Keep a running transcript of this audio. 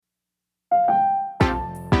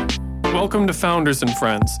Welcome to Founders and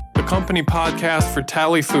Friends, the company podcast for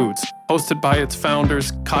Tally Foods, hosted by its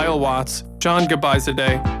founders Kyle Watts, John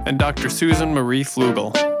Gabizadeh, and Dr. Susan Marie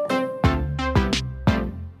Flugel.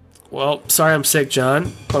 Well, sorry I'm sick,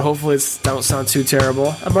 John, but hopefully it don't sound too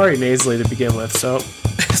terrible. I'm already nasally to begin with, so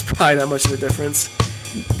it's probably not much of a difference.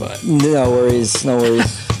 But no worries.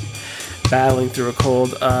 Battling through a cold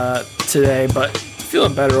today, but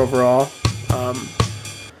feeling better overall.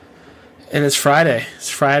 And it's Friday. It's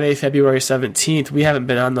Friday, February 17th. We haven't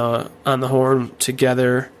been on the horn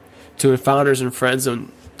together doing Founders and Friends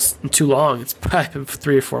in too long. It's probably been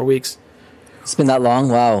 3 or 4 weeks. It's been that long?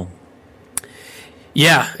 Wow.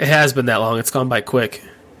 Yeah, it has been that long. It's gone by quick.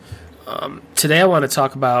 Today I want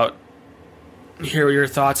to hear your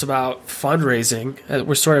thoughts about fundraising.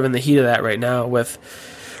 We're sort of in the heat of that right now with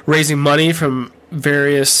raising money from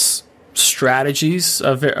various strategies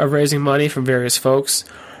of raising money from various folks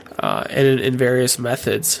and in various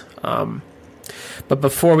methods. But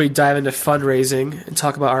before we dive into fundraising and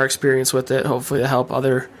talk about our experience with it, hopefully to help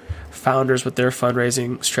other founders with their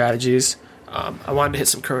fundraising strategies, I wanted to hit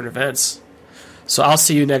some current events. So I'll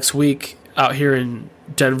see you next week out here in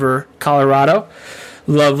Denver, Colorado.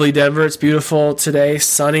 Lovely Denver. It's beautiful today,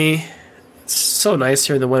 sunny. It's so nice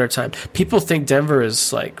here in the wintertime. People think Denver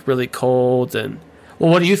is like really cold. Well,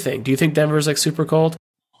 what do you think? Do you think Denver is like super cold?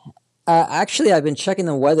 Actually, I've been checking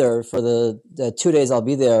the weather for the 2 days I'll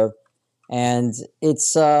be there, and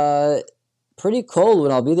it's pretty cold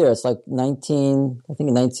when I'll be there. It's like 19, I think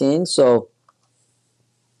 19. So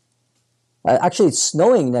actually, it's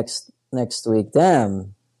snowing next week.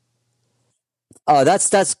 Damn. Oh,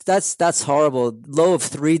 that's horrible. Low of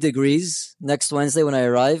 3 degrees next Wednesday when I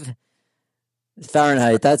arrive.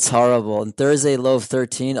 Fahrenheit. That's horrible. And Thursday, low of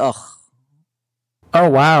 13. Ugh. Oh,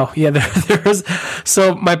 wow. Yeah, there is.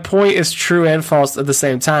 So my point is true and false at the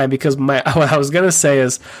same time, because what I was going to say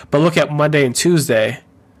is, but look at Monday and Tuesday.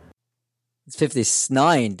 It's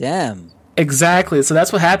 59. Damn. Exactly. So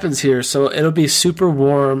that's what happens here. So it'll be super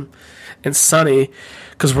warm and sunny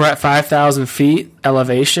because we're at 5,000 feet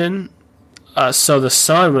elevation. So the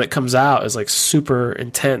sun, when it comes out, is like super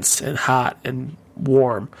intense and hot and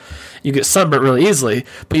warm. You get sunburnt really easily,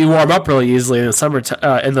 but you warm up really easily in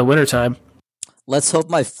the wintertime. Let's hope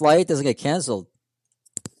my flight doesn't get canceled.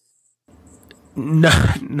 No,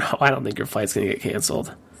 I don't think your flight's going to get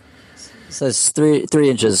canceled. It says 3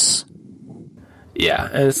 inches. Yeah,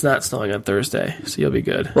 and it's not snowing on Thursday, so you'll be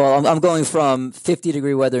good. Well, I'm going from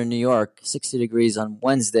 50-degree weather in New York, 60 degrees on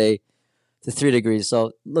Wednesday, to 3 degrees,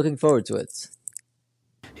 so looking forward to it.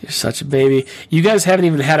 You're such a baby. You guys haven't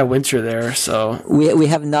even had a winter there, so... We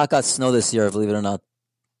have not got snow this year, believe it or not.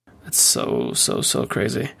 That's so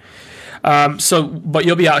crazy. But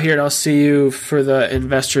you'll be out here, and I'll see you for the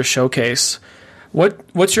Investor Showcase.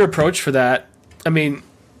 What's your approach for that? I mean,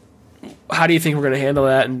 how do you think we're going to handle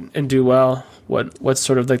that and do well? What's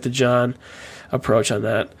sort of like the John approach on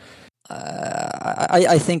that?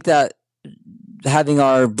 I think that having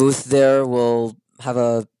our booth there will have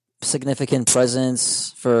a significant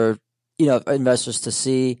presence for investors to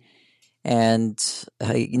see, and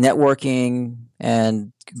networking,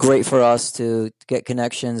 and great for us to get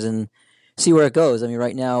connections and see where it goes. I mean,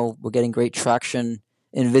 right now we're getting great traction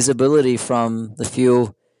and visibility from the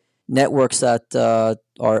few networks that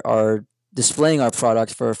are displaying our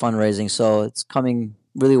product for fundraising. So it's coming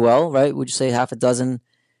really well, right? Would you say half a dozen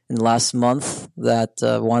in the last month that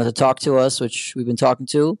wanted to talk to us, which we've been talking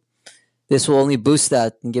to? This will only boost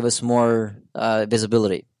that and give us more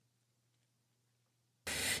visibility.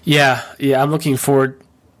 Yeah, I'm looking forward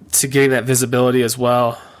to getting that visibility as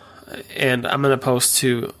well. And I'm going to post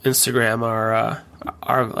to Instagram our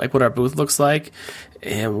like what our booth looks like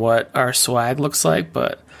and what our swag looks like.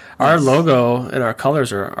 But our logo and our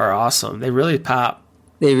colors are awesome. They really pop.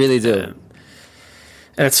 They really do.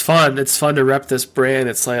 And it's fun. It's fun to rep this brand.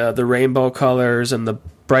 It's like the rainbow colors and the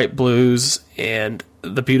bright blues and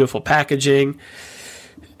the beautiful packaging.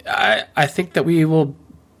 I think that we will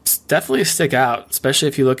definitely stick out, especially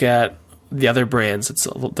if you look at the other brands.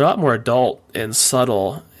 They're a lot more adult and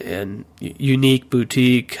subtle and unique,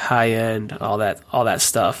 boutique, high end, all that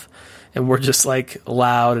stuff. And we're just like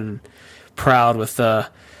loud and proud with the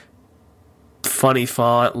funny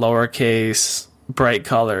font, lowercase, bright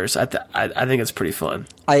colors. I think it's pretty fun.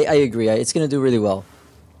 I agree. It's going to do really well.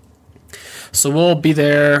 So we'll be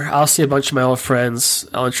there. I'll see a bunch of my old friends.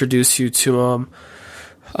 I'll introduce you to them.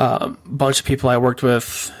 A bunch of people I worked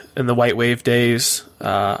with in the White Wave days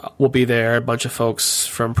will be there. A bunch of folks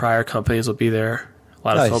from prior companies will be there. A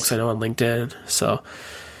lot of folks I know on LinkedIn. So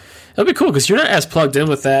it'll be cool because you're not as plugged in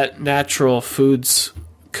with that natural foods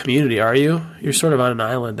community, are you? You're sort of on an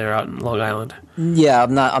island there out in Long Island. Yeah,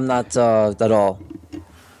 I'm not at all.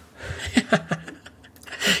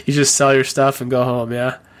 You just sell your stuff and go home,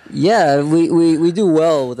 yeah? Yeah, we do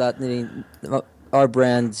well without needing our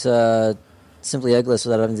brand Simply Eggless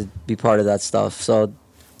without having to be part of that stuff. So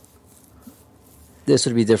this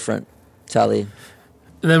would be different, Tally.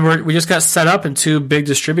 And then we just got set up in 2 big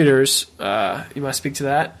distributors. You want to speak to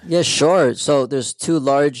that? Yeah, sure. So there's two of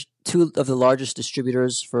the largest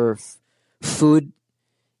distributors for food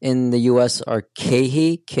in the U.S. are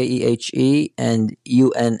KeHE, Kehe, and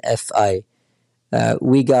UNFI.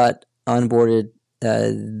 We got onboarded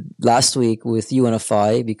last week with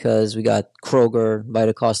UNFI because we got Kroger,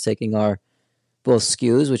 Vitacost taking our both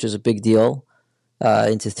SKUs, which is a big deal,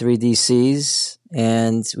 into 3 DCs.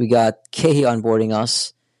 And we got KeHE onboarding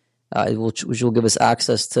us, which will give us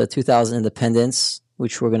access to 2,000 independents,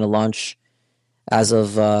 which we're going to launch as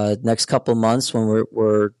of next couple months when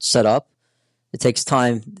we're set up. It takes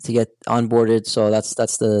time to get onboarded, so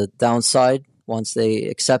that's the downside once they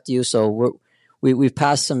accept you. So we've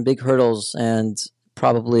passed some big hurdles, and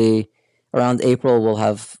probably around April we'll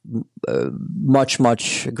have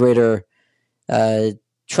much greater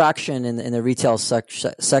traction in the retail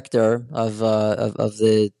sector of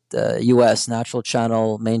the U.S. natural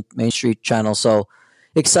channel, main street channel. So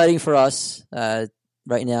exciting for us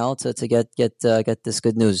right now to get this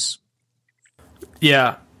good news.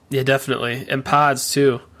 Yeah, definitely, and Pods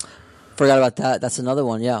too. Forgot about that. That's another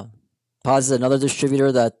one. Yeah, Pods is another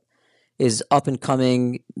distributor that is up and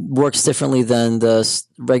coming. Works differently than the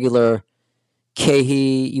regular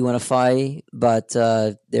KeHE UNFI, but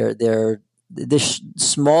they're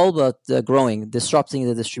small but growing, disrupting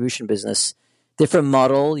the distribution business. Different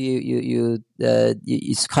model.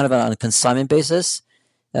 It's kind of on a consignment basis.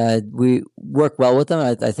 We work well with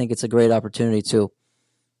them. I think it's a great opportunity too.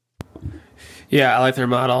 Yeah, I like their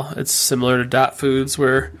model. It's similar to Dot Foods,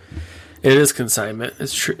 where it is consignment.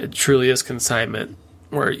 It truly is consignment,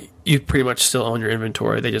 where you pretty much still own your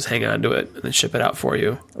inventory. They just hang on to it and then ship it out for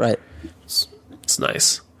you. Right. It's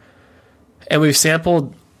nice. And we've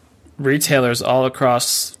sampled retailers all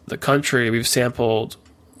across the country. We've sampled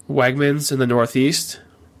Wegmans in the Northeast,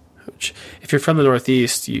 which, if you're from the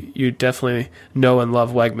Northeast, you definitely know and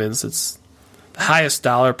love Wegmans. It's the highest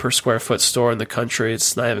dollar per square foot store in the country.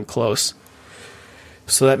 It's not even close.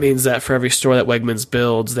 So that means that for every store that Wegmans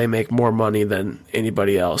builds, they make more money than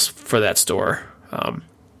anybody else for that store.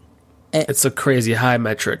 It's a crazy high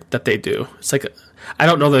metric that they do. It's like, I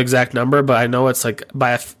don't know the exact number, but I know it's like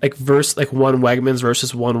by one Wegmans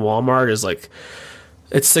versus one Walmart is like,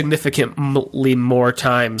 it's significantly more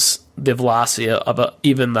times the velocity of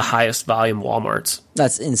even the highest volume Walmarts.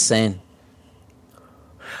 That's insane.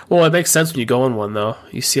 Well, it makes sense when you go in one, though.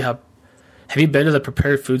 You see have you been to the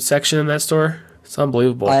prepared food section in that store? It's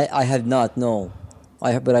unbelievable. I have not, no.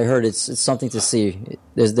 But I heard it's something to see.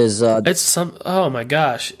 Oh my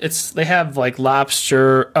gosh. They have like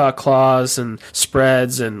lobster claws and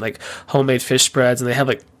spreads and like homemade fish spreads, and they have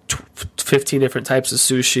like 15 different types of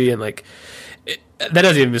sushi, and like that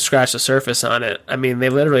doesn't even scratch the surface on it. I mean, they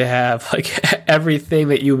literally have like everything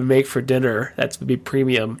that you would make for dinner that would be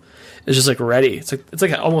premium is just like ready. It's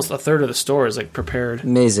like almost a third of the store is like prepared.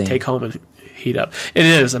 Amazing. Take home and heat up. It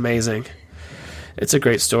is amazing. It's a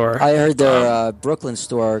great store. I heard their Brooklyn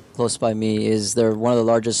store close by me is one of the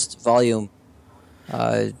largest volume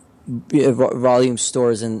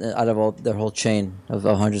stores out of their whole chain of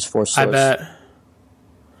 104 stores. I bet.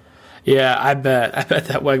 Yeah, I bet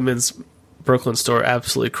that Wegmans Brooklyn store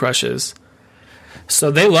absolutely crushes.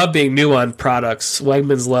 So they love being new on products.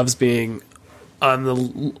 Wegmans loves being on the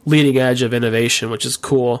leading edge of innovation, which is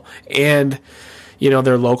cool. And,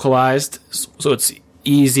 they're localized, so it's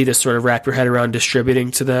easy to sort of wrap your head around distributing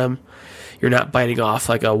to them. You're not biting off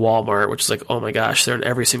like a Walmart, which is like, oh my gosh, they're in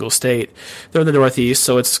every single state. They're in the Northeast,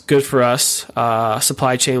 so it's good for us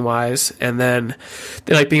supply chain wise. And then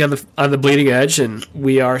they like being on the bleeding edge, and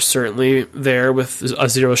we are certainly there with a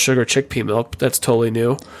zero sugar chickpea milk. That's totally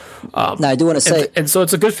new. Now I do want to say, and so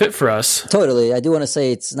it's a good fit for us. Totally, I do want to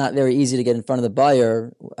say it's not very easy to get in front of the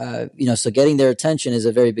buyer. So getting their attention is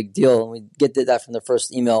a very big deal, and we get that from the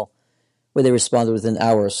first email, where they responded within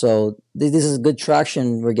hours. So this is good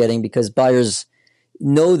traction we're getting because buyers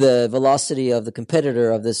know the velocity of the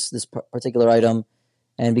competitor of this particular item,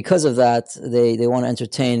 and because of that, they want to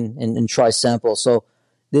entertain and try samples. So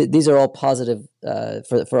these are all positive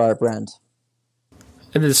for our brand.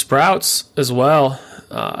 And the Sprouts as well.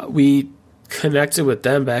 We connected with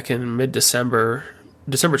them back in mid-December,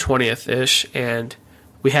 December 20th-ish, and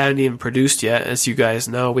we hadn't even produced yet. As you guys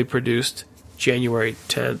know, we produced January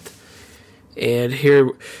 10th. And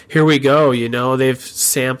here we go. They've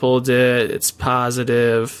sampled it. It's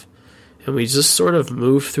positive, and we just sort of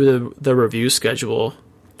move through the review schedule.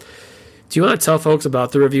 Do you want to tell folks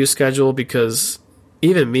about the review schedule? Because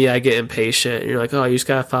even me, I get impatient. And you're like, oh, you just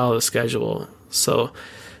got to follow the schedule. So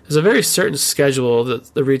there's a very certain schedule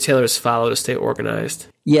that the retailers follow to stay organized.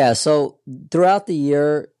 Yeah. So throughout the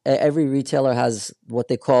year, every retailer has what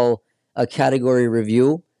they call a category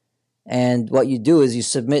review. And what you do is you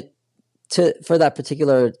submit for that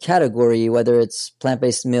particular category, whether it's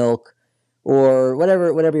plant-based milk or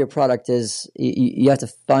whatever your product is, you have to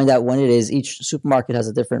find out when it is. Each supermarket has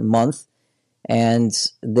a different month. And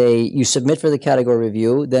you submit for the category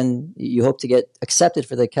review, then you hope to get accepted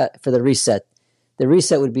for the reset. The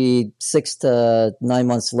reset would be 6 to 9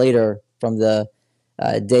 months later from the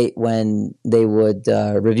date when they would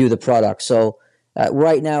review the product. So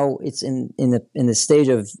right now it's in the stage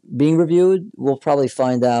of being reviewed. We'll probably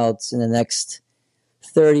find out in the next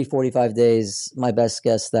 30, 45 days, my best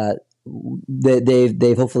guess, that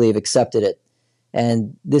they've hopefully have accepted it.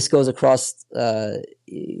 And this goes across,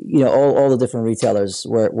 all the different retailers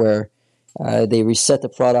where they reset the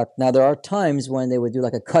product. Now, there are times when they would do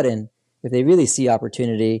like a cut-in if they really see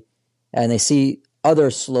opportunity and they see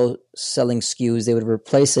other slow-selling SKUs. They would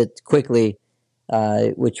replace it quickly,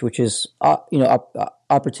 which is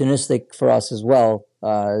opportunistic for us as well.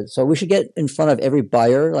 So we should get in front of every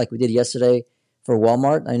buyer like we did yesterday for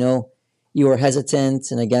Walmart. I know you were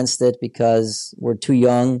hesitant and against it because we're too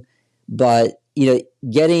young, but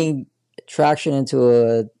getting traction into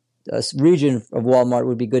a region of Walmart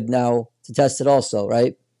would be good now to test it also,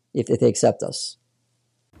 right? If they accept us.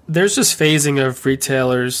 There's just phasing of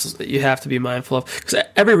retailers that you have to be mindful of, because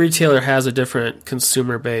every retailer has a different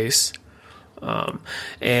consumer base,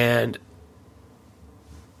 and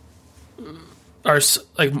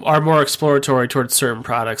are more exploratory towards certain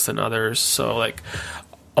products than others. So like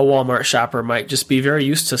a Walmart shopper might just be very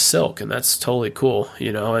used to silk, and that's totally cool,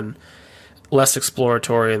 and less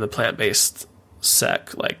exploratory in the plant-based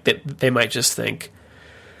sec. Like they might just think,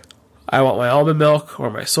 I want my almond milk or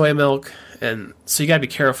my soy milk. And so you got to be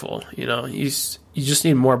careful. You just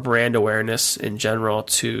need more brand awareness in general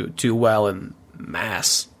to do well in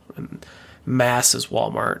mass. And mass is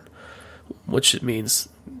Walmart, which means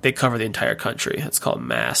they cover the entire country. It's called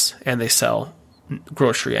mass, and they sell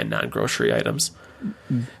grocery and non-grocery items.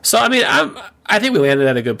 Mm-hmm. So I think we landed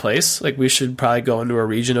at a good place. Like we should probably go into a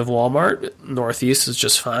region of Walmart. Northeast is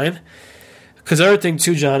just fine. Because the other thing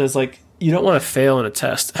too, John, is like you don't want to fail in a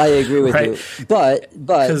test. I agree with you. But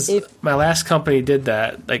because if my last company did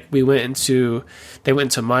that, like they went into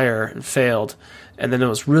Meijer and failed, and then it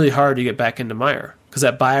was really hard to get back into Meijer because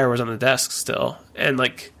that buyer was on the desk still, and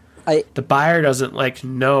like the buyer doesn't like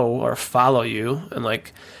know or follow you, and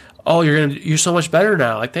like, oh, you're so much better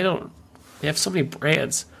now. Like they have so many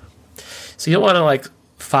brands, so you don't want to like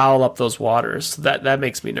foul up those waters. So that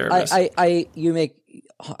makes me nervous.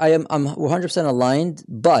 I'm 100% aligned,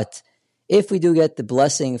 but if we do get the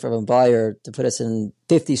blessing from a buyer to put us in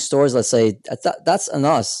 50 stores, let's say, that's on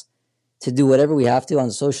us to do whatever we have to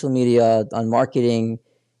on social media, on marketing,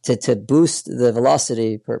 to boost the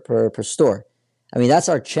velocity per store. I mean, that's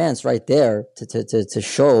our chance right there to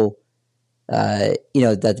show, that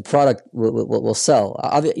the product will sell.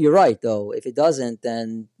 You're right, though. If it doesn't,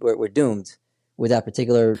 then we're doomed with that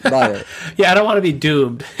particular buyer. Yeah, I don't want to be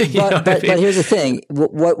doomed. But here's the thing.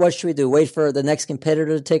 What should we do? Wait for the next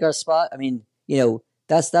competitor to take our spot? I mean,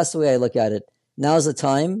 that's the way I look at it. Now's the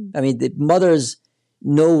time. I mean, the mothers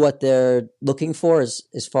know what they're looking for as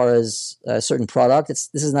far as a certain product. This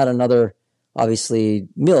is not another, obviously,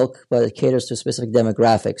 milk, but it caters to a specific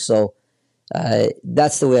demographic. So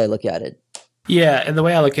that's the way I look at it. Yeah, and the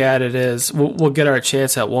way I look at it is we'll get our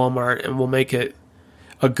chance at Walmart, and we'll make it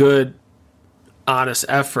a good, honest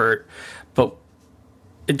effort. But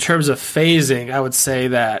in terms of phasing, I would say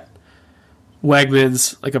that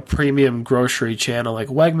Wegmans, like a premium grocery channel like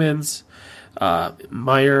Wegmans,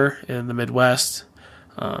 Meijer in the Midwest,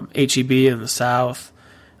 H-E-B in the South,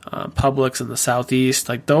 Publix in the Southeast,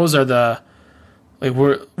 like those are the, like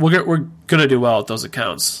we're gonna do well at those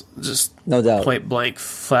accounts, just no doubt, point blank,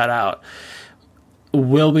 flat out.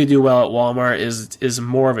 Will we do well at Walmart is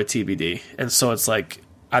more of a TBD, and so it's like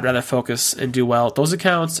I'd rather focus and do well at those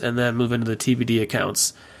accounts and then move into the TBD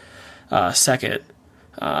accounts second.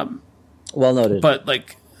 Well noted. But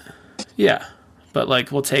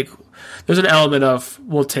there's an element of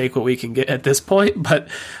we'll take what we can get at this point, but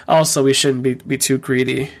also we shouldn't be too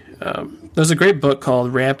greedy. There's a great book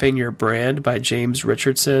called Ramping Your Brand by James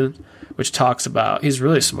Richardson, which talks about, he's a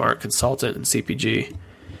really smart consultant in CPG,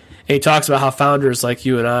 And he talks about how founders like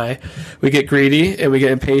you and I, we get greedy and we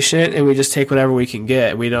get impatient and we just take whatever we can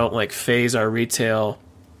get. We don't like phase our retail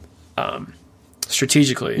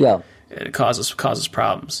strategically. Yeah. And it causes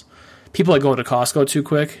problems. People like going to Costco too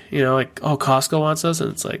quick, like, oh, Costco wants us.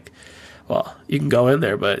 And it's like, well, you can go in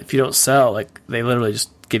there, but if you don't sell, like they literally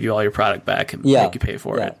just give you all your product back and make you pay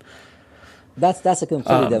for it. That's a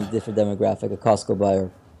completely different demographic, a Costco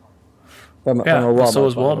buyer. From a Walmart so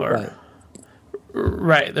is buyer, Walmart.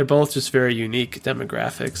 Right. They're both just very unique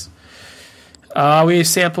demographics. We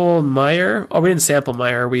sampled Meyer. Oh, we didn't sample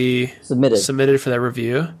Meyer. We submitted for their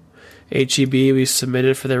review. HEB, we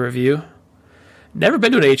submitted for their review. Never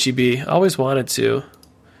been to an HEB. Always wanted to.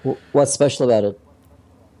 What's special about it?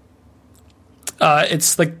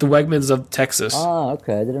 It's like the Wegmans of Texas. Ah,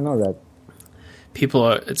 okay. I didn't know that.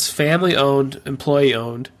 It's family owned, employee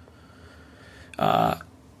owned. And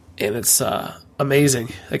it's amazing.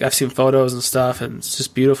 Like I've seen photos and stuff, and it's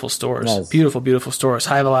just beautiful stores. Nice. Beautiful stores.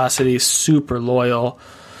 High velocity, super loyal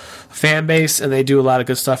fan base, and they do a lot of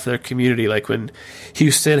good stuff for their community. Like when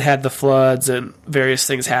Houston had the floods and various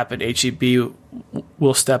things happened, HEB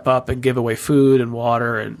will step up and give away food and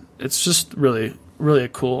water, and it's just really, really a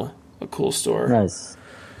cool store. Nice.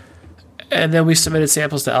 And then we submitted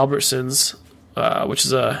samples to Albertsons, which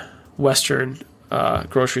is a Western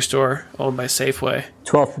grocery store owned by Safeway.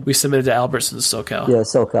 12. We submitted to Albertsons SoCal. Yeah,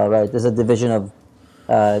 SoCal, right. There's a division of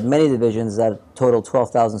many divisions that total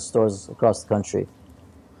 12,000 stores across the country.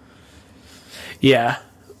 Yeah,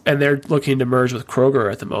 and they're looking to merge with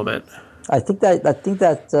Kroger at the moment. I think that did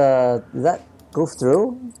that go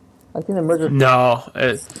through? I think the merger. No,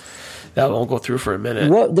 that won't go through for a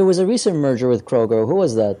minute. There was a recent merger with Kroger. Who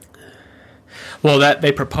was that? Well, that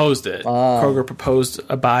they proposed it. Kroger proposed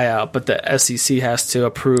a buyout, but the SEC has to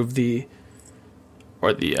approve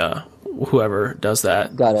whoever does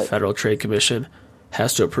that. Got it. Federal Trade Commission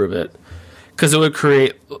has to approve it because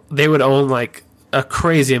they would own like a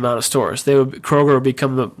crazy amount of stores. Kroger would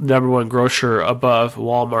become the number one grocer above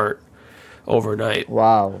Walmart overnight.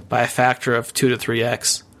 Wow. By a factor of 2 to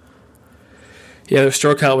 3x. Yeah, their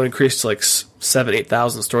store count would increase to like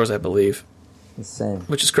 8,000 stores, I believe. Insane.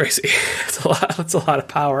 Which is crazy. It's a lot. It's a lot of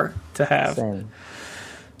power to have. Insane.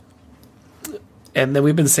 And then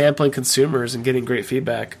we've been sampling consumers and getting great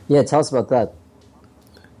feedback. Yeah, tell us about that.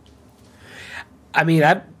 I mean,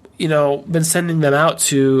 I've been sending them out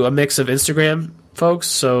to a mix of Instagram folks.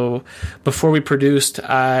 So before we produced,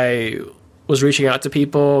 I was reaching out to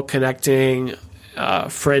people, connecting,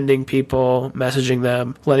 friending people, messaging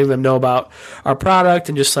them, letting them know about our product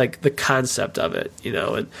and just like the concept of it,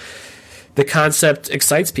 and the concept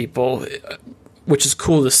excites people, which is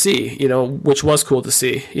cool to see, which was cool to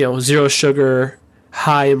see, zero sugar,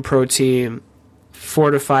 high in protein,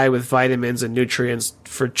 fortified with vitamins and nutrients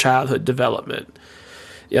for childhood development.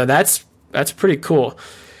 That's pretty cool.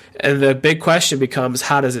 And the big question becomes,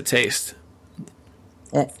 how does it taste?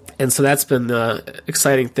 And so that's been the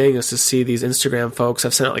exciting thing, is to see these Instagram folks.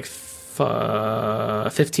 I've sent out like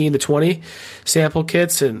 15 to 20 sample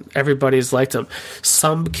kits, and everybody's liked them.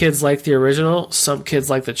 Some kids like the original, some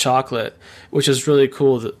kids like the chocolate, which is really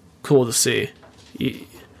cool to see.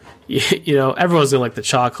 Everyone's gonna like the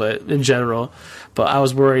chocolate in general, but I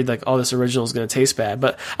was worried like, oh, this original is gonna taste bad.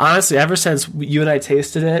 But honestly, ever since you and I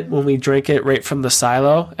tasted it when we drank it right from the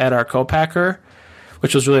silo at our co-packer,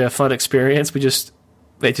 which was really a fun experience, we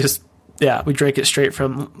drank it straight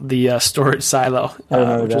from the storage silo,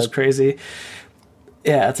 which was crazy.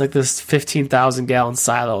 Yeah, it's like this 15,000 gallon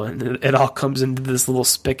silo, and it all comes into this little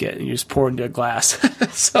spigot, and you just pour into a glass.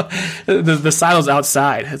 So the silo's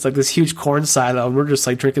outside. It's like this huge corn silo, and we're just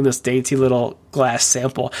like drinking this dainty little glass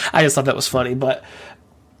sample. I just thought that was funny, but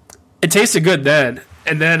it tasted good then.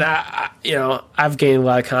 And then I've gained a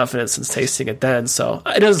lot of confidence since tasting it then. So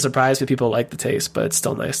it doesn't surprise me people like the taste, but it's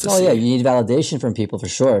still nice to see. Oh yeah, you need validation from people for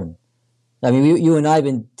sure. I mean, you and I have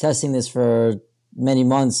been testing this for many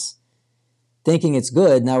months, thinking it's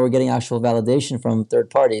good. Now we're getting actual validation from third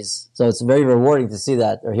parties. So it's very rewarding to see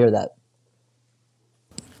that or hear that.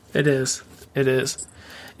 It is. And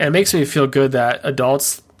it makes me feel good that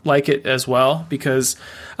adults like it as well, because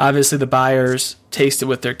obviously the buyers taste it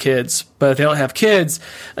with their kids. But if they don't have kids,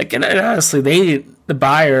 and honestly, the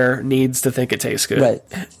buyer needs to think it tastes good.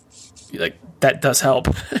 Right. That does help.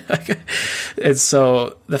 And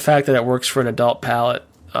so the fact that it works for an adult palate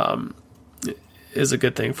is a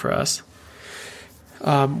good thing for us.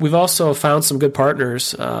 We've also found some good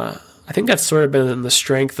partners. I think that's sort of been the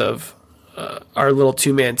strength of our little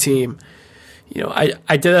two-man team.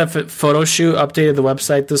 I did a photo shoot, updated the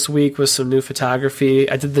website this week with some new photography.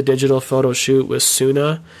 I did the digital photo shoot with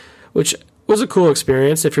Suna, which was a cool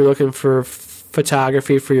experience if you're looking for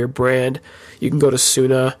photography for your brand, you can go to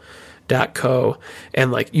Suna.co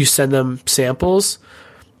and like you send them samples,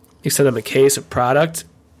 you send them a case of product,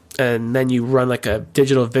 and then you run like a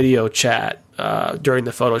digital video chat during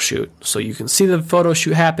the photo shoot. So you can see the photo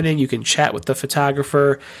shoot happening, you can chat with the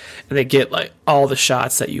photographer, and they get like all the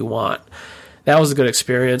shots that you want. That was a good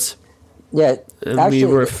experience. Yeah, And actually,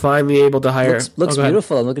 we were finally able to hire. Looks go ahead.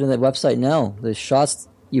 beautiful. I'm looking at that website now. The shots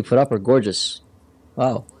you put up are gorgeous.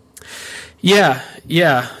 Wow. Yeah.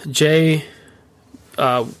 Jay,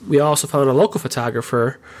 we also found a local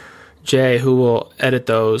photographer, Jay, who will edit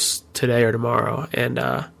those today or tomorrow, and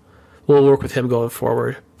we'll work with him going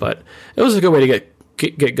forward. But it was a good way to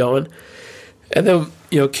get going. And then,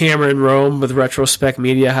 Cameron Rome with Retrospect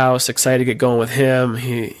Media House, excited to get going with him.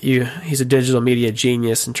 He's a digital media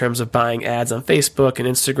genius in terms of buying ads on Facebook and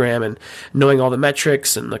Instagram and knowing all the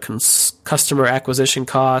metrics and the customer acquisition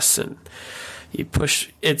costs. And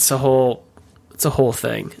it's a whole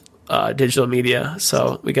thing, digital media.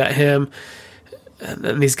 So we got him. And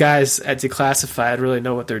then these guys at Declassified really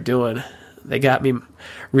know what they're doing. They got me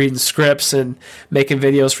reading scripts and making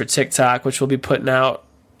videos for TikTok, which we'll be putting out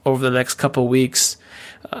over the next couple weeks.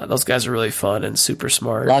 Those guys are really fun and super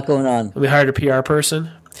smart. A lot going on. And we hired a PR person.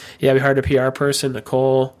 Yeah, we hired a PR person,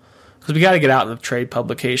 Nicole, because we got to get out in the trade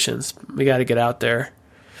publications. We got to get out there.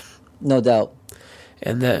 No doubt.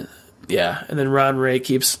 And then Ron Ray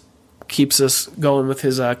keeps us going with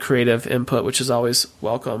his creative input, which is always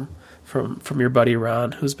welcome from your buddy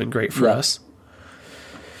Ron, who's been great for us.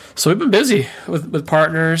 So we've been busy with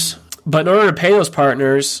partners, but in order to pay those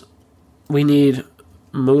partners, we need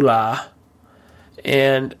moolah.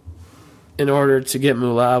 And in order to get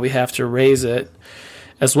moolah, we have to raise it,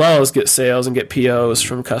 as well as get sales and get POs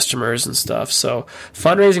from customers and stuff. So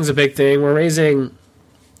fundraising is a big thing. We're raising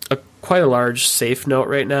quite a large safe note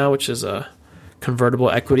right now, which is a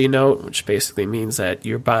convertible equity note, which basically means that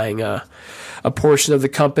you're buying a portion of the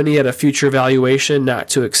company at a future valuation not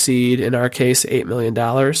to exceed, in our case, $8 million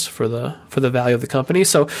for the value of the company.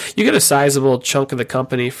 So you get a sizable chunk of the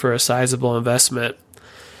company for a sizable investment.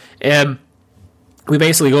 And we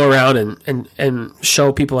basically go around and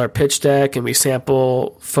show people our pitch deck, and we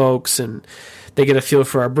sample folks, and they get a feel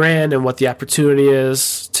for our brand and what the opportunity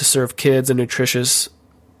is to serve kids a nutritious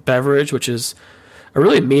beverage, which is a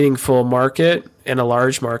really meaningful market and a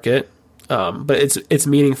large market. But it's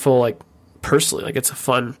meaningful, like, personally, like, it's a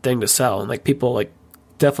fun thing to sell, and like people like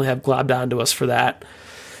definitely have globbed onto us for that.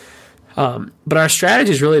 But our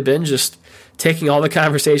strategy has really been just taking all the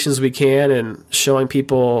conversations we can and showing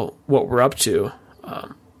people what we're up to.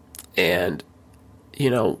 And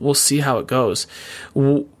we'll see how it goes.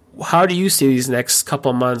 How do you see these next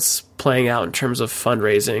couple months playing out in terms of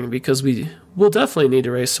fundraising? Because we'll definitely need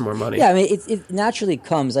to raise some more money. Yeah, I mean, it naturally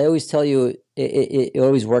comes. I always tell you it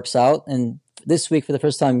always works out. And this week, for the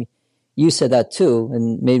first time, you said that too,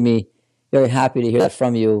 and made me very happy to hear that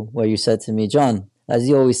from you, where you said to me, John, as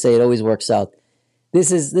you always say, it always works out.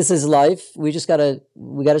 This is life. We just gotta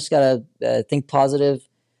think positive,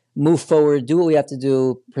 move forward, do what we have to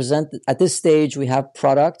do. Present at this stage, we have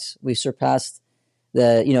product. We surpassed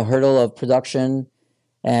the hurdle of production,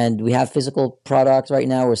 and we have physical product right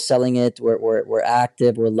now. We're selling it. We're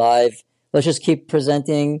active. We're live. Let's just keep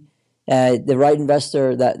presenting. The right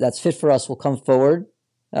investor that's fit for us will come forward,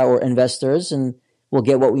 or investors, and we'll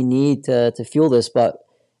get what we need to fuel this. But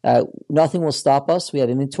nothing will stop us. We have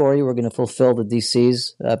inventory. We're going to fulfill the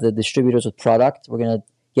DCs, the distributors, with product. We're going to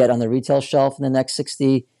get on the retail shelf in the next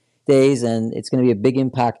 60 days, and it's going to be a big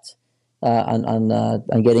impact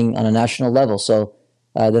on getting on a national level. So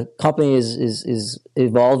the company is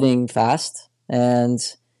evolving fast, and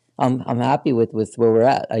I'm happy with where we're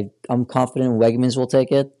at. I'm confident Wegmans will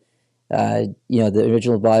take it. The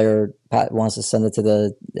original buyer, Pat, wants to send it to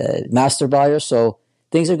the master buyer. So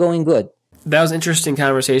things are going good. That was an interesting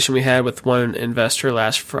conversation we had with one investor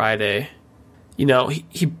last Friday.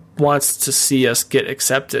 He wants to see us get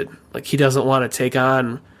accepted. Like, he doesn't want to take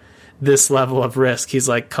on this level of risk. He's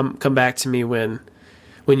like, come back to me when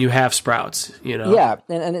you have sprouts, Yeah,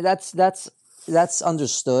 and that's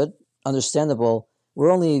understood, understandable.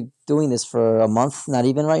 We're only doing this for a month, not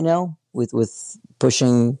even right now, with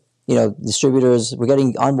pushing, distributors. We're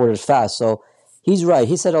getting onboarded fast. So he's right.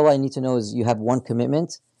 He said, all I need to know is you have one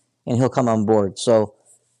commitment, and he'll come on board. So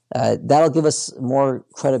that'll give us more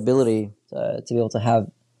credibility to be able to have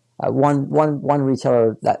one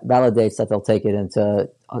retailer that validates that they'll take it into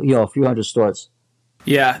a few hundred stores.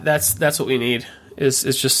 Yeah, that's what we need is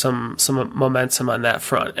just some momentum on that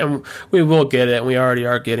front, and we will get it. And we already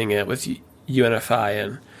are getting it with UNFI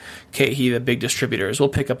and KeHE, the big distributors. We'll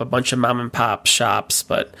pick up a bunch of mom and pop shops,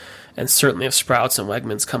 and certainly if Sprouts and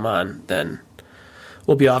Wegmans come on, then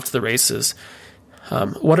we'll be off to the races.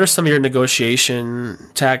 What are some of your negotiation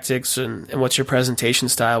tactics and what's your presentation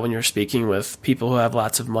style when you're speaking with people who have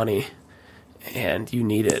lots of money and you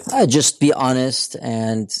need it? Just be honest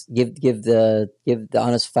and give the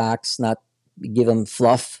honest facts, not give them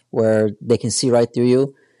fluff where they can see right through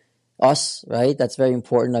you. Us, right? That's very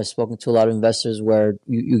important. I've spoken to a lot of investors where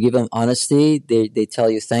you give them honesty. They tell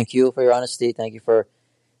you, thank you for your honesty. Thank you for,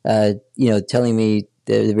 telling me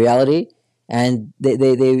the reality. And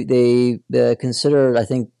they consider, I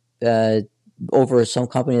think, over some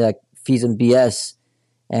company like fees and BS.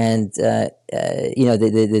 And,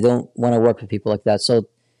 they don't want to work with people like that. So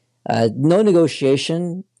no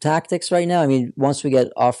negotiation tactics right now. I mean, once we get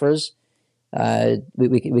offers,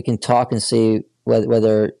 we can talk and see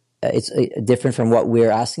whether it's different from what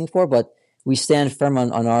we're asking for, but we stand firm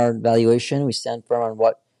on our valuation. We stand firm on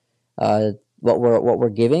what we're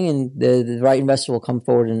giving, and the right investor will come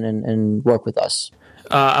forward and work with us.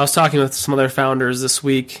 I was talking with some other founders this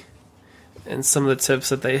week, and some of the tips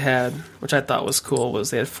that they had, which I thought was cool,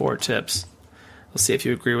 was they had 4 tips. We'll see if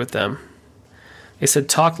you agree with them. They said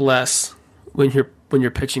talk less when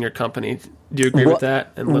you're pitching your company. Do you agree with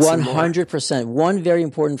that? And listen 100%. One very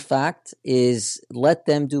important fact is let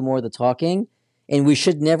them do more of the talking, and we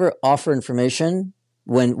should never offer information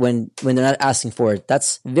when they're not asking for it.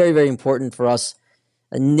 That's very, very important for us.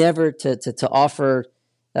 Never to offer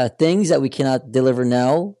things that we cannot deliver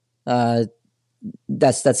now.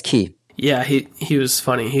 That's key. Yeah, he was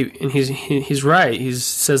funny. He's right. He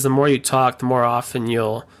says the more you talk, the more often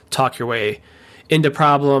you'll talk your way into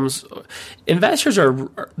problems. Investors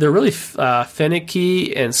they're really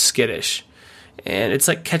finicky and skittish, and it's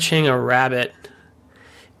like catching a rabbit.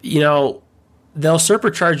 They'll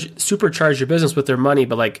supercharge your business with their money,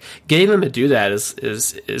 but like getting them to do that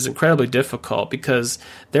is incredibly difficult because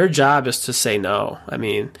their job is to say no. I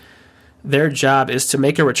mean, their job is to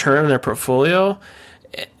make a return on their portfolio,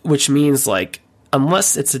 which means like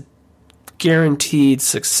unless it's a guaranteed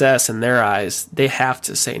success in their eyes, they have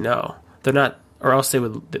to say no. They're not. Or else they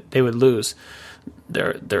would lose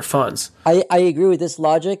their funds. I agree with this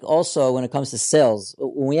logic. Also, when it comes to sales,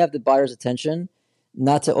 when we have the buyer's attention,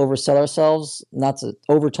 not to oversell ourselves, not to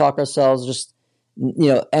overtalk ourselves, just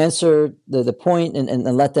answer the point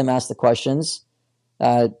and let them ask the questions.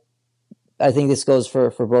 I think this goes for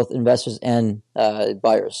both investors and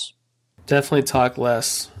buyers. Definitely talk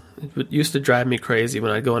less. It used to drive me crazy when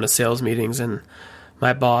I'd go into sales meetings and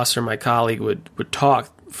my boss or my colleague would talk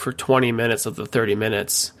for 20 minutes of the 30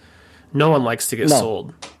 minutes. No one likes to get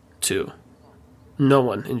sold to. No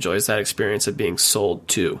one enjoys that experience of being sold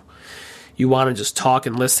to. You want to just talk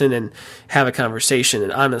and listen and have a conversation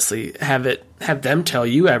and honestly have them tell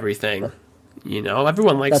you everything.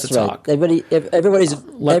 Everyone likes to talk.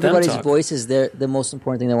 Everybody's voice is the most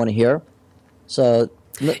important thing they want to hear. So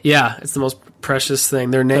yeah, it's the most precious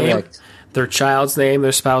thing. Their name, correct. Their child's name,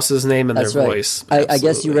 their spouse's name, and their voice. I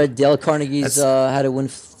guess you read Dale Carnegie's How to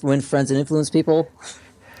Win Friends and Influence People.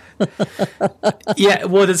 Yeah,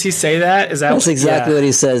 well, does he say that? That's exactly what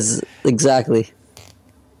he says. Exactly.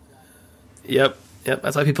 Yep.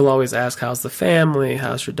 That's why people always ask, "How's the family?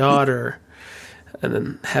 How's your daughter?" And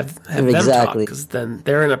then have them talk because then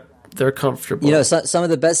they're comfortable. Some of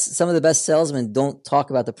the best salesmen don't talk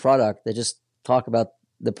about the product; they just talk about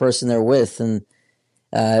the person they're with and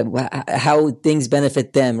how things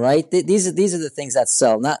benefit them. Right? These are the things that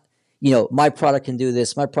sell. Not my product can do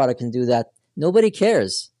this, my product can do that. Nobody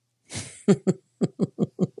cares.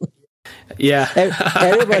 Yeah,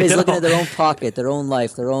 everybody's looking at their own pocket, their own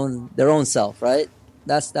life, their own self, right?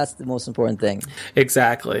 That's the most important thing.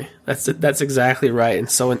 Exactly. That's exactly right. And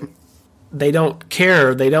so when they don't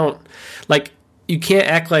care, they don't you can't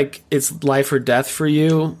act like it's life or death for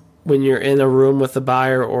you when you're in a room with a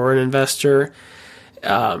buyer or an investor,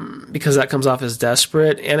 because that comes off as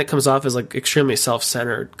desperate and it comes off as extremely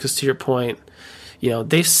self-centered. Because to your point,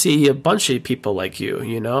 they see a bunch of people like you,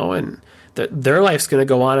 and their life's going to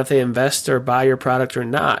go on if they invest or buy your product or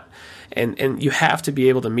not. And you have to be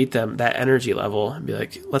able to meet them, that energy level, and be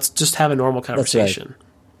like, let's just have a normal conversation.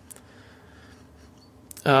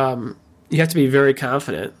 Right. You have to be very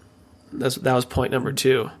confident. That was point number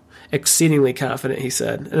 2. Exceedingly confident, he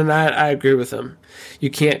said. And I agree with him. You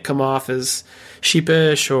can't come off as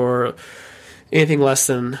sheepish or anything less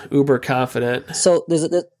than uber confident. So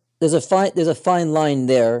there's a fine line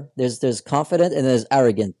there. There's confident and there's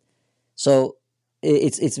arrogant. So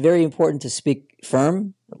it's very important to speak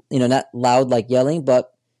firm, not loud like yelling,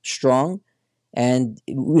 but strong, and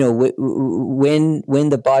win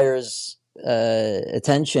the buyer's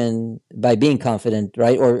attention by being confident,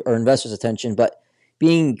 right, or investors' attention. But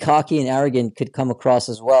being cocky and arrogant could come across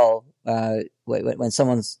as well when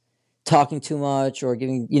someone's talking too much or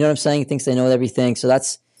giving, you know what I'm saying, thinks they know everything. So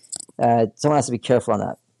that's someone has to be careful on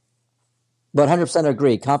that. But 100%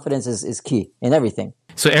 agree. Confidence is key in everything.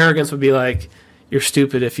 So arrogance would be like, you're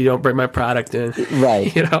stupid if you don't bring my product in.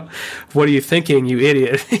 Right. You know, what are you thinking, you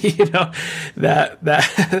idiot? You know,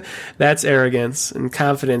 that's arrogance. And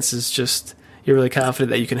confidence is just, you're really confident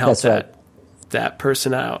that you can help that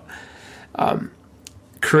person out.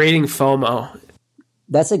 Creating FOMO.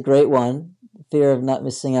 That's a great one. Fear of not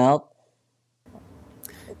missing out.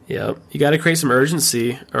 Yeah. You got to create some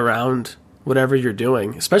urgency around whatever you're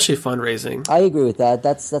doing, especially fundraising. I agree with that.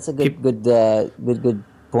 That's a good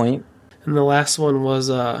point. And the last one was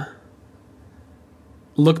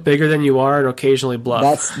look bigger than you are and occasionally bluff.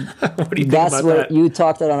 What do you think about that? That's what you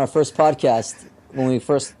talked about on our first podcast when we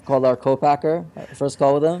first called our co-packer, first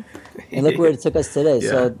call with him. And look where it took us today. Yeah.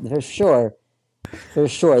 So for sure.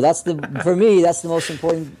 For me, that's the most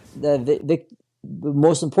important, the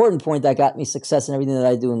most important point that got me success in everything that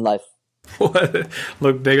I do in life. What?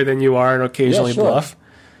 Look bigger than you are and occasionally bluff?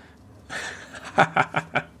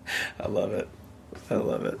 I love it.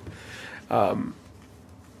 Yeah,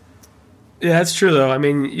 that's true though. I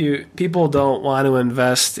mean, people don't want to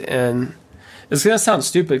invest in. It's gonna sound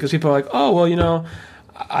stupid because people are like, "Oh, well, you know,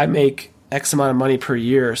 I make X amount of money per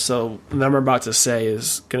year." So the number I'm about to say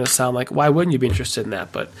is gonna sound like, why wouldn't you be interested in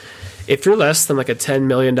that? But if you're less than like a $10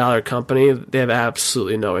 million company, they have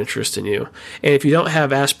absolutely no interest in you. And if you don't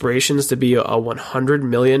have aspirations to be a $100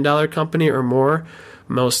 million company or more,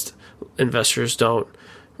 most investors don't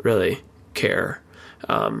really care.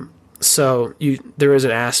 So there is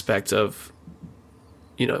an aspect of,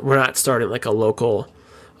 you know, we're not starting like a local,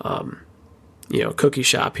 cookie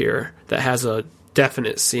shop here that has a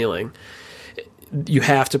definite ceiling. You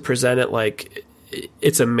have to present it like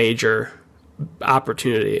it's a major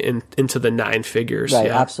opportunity into the 9 figures. Right,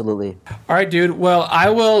 yeah? Absolutely. All right, dude. Well,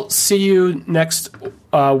 I will see you next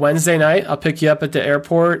Wednesday night. I'll pick you up at the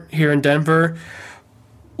airport here in Denver.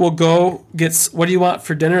 We'll go what do you want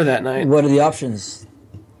for dinner that night? What are the options?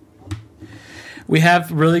 We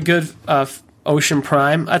have really good Ocean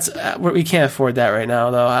Prime. We can't afford that right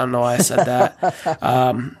now, though. I don't know why I said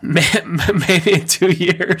that. Maybe in 2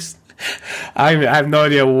 years. I have no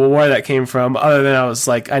idea where that came from, other than I was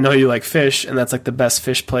like, I know you like fish, and that's like the best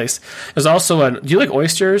fish place. There's also do you like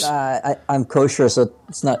oysters? I'm kosher, so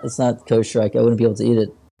it's not kosher. I wouldn't be able to eat it.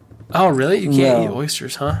 Oh, really? You can't eat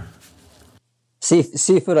oysters, huh?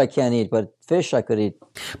 Seafood I can't eat, but fish I could eat.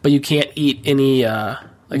 But you can't eat any no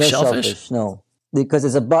shellfish? No, because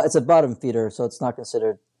it's a bottom feeder, so it's not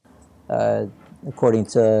considered according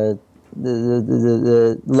to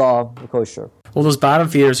the law of kosher. Well, those bottom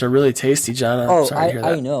feeders are really tasty, John.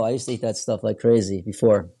 I know. I used to eat that stuff like crazy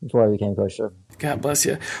before I became kosher. God bless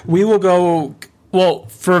you. We will go. Well,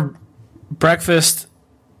 for breakfast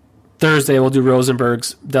Thursday, we'll do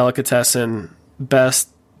Rosenberg's Delicatessen, best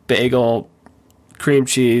bagel, cream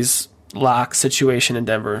cheese, lock situation in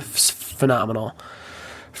Denver. Phenomenal.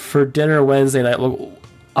 For dinner Wednesday night,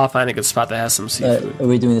 I'll find a good spot that has some seafood. Are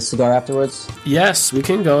we doing the cigar afterwards? Yes, we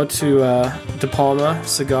can go to De Palma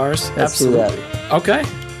Cigars. Let's Absolutely. do that. Okay.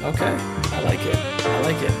 I like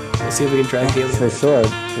it. Let's see if we can try again. For sure.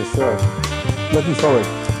 Looking forward.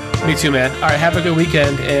 Me too, man. All right, have a good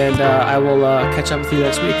weekend, and I will catch up with you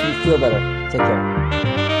next week. Feel better. Take care.